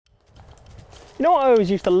You know what I always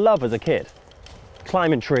used to love as a kid?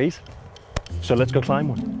 Climbing trees. So let's go climb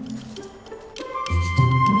one.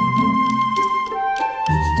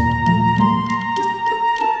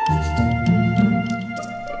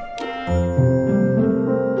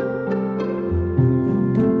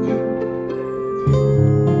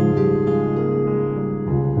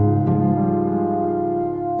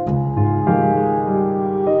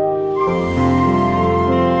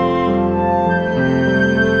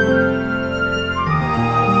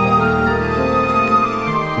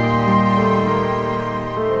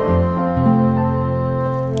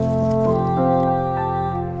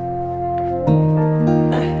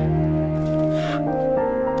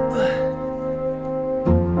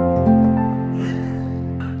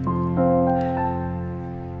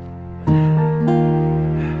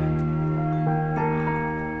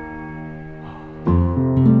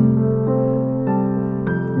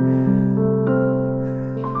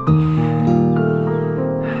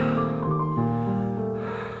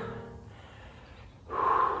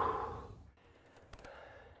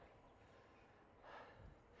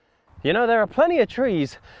 You know, there are plenty of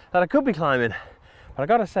trees that I could be climbing, but I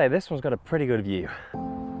gotta say, this one's got a pretty good view.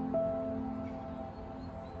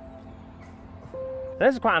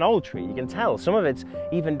 This is quite an old tree, you can tell. Some of it's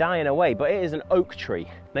even dying away, but it is an oak tree.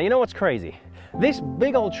 Now, you know what's crazy? This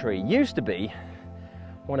big old tree used to be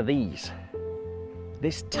one of these.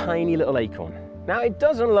 This tiny little acorn. Now, it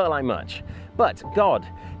doesn't look like much, but God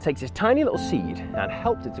takes this tiny little seed and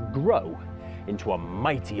helped it to grow into a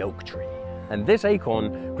mighty oak tree. And this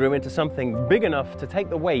acorn grew into something big enough to take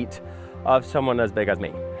the weight of someone as big as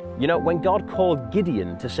me. You know, when God called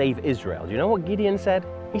Gideon to save Israel, you know what Gideon said?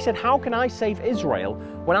 He said, how can I save Israel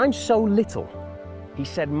when I'm so little? He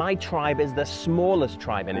said, my tribe is the smallest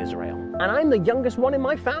tribe in Israel, and I'm the youngest one in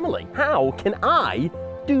my family. How can I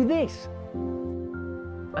do this?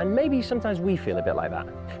 And maybe sometimes we feel a bit like that.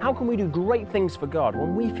 How can we do great things for God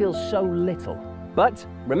when we feel so little? But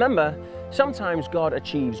remember, sometimes God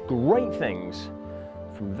achieves great things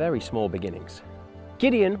from very small beginnings.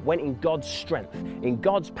 Gideon went in God's strength, in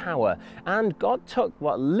God's power, and God took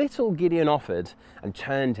what little Gideon offered and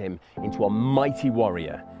turned him into a mighty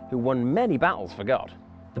warrior who won many battles for God.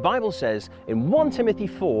 The Bible says in 1 Timothy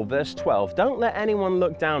 4 verse 12, don't let anyone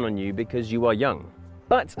look down on you because you are young,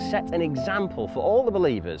 but set an example for all the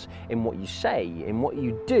believers in what you say, in what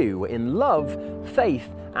you do, in love, faith,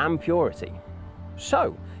 and purity.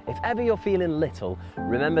 So, if ever you're feeling little,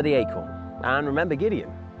 remember the acorn and remember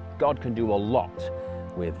Gideon. God can do a lot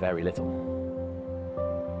with very little.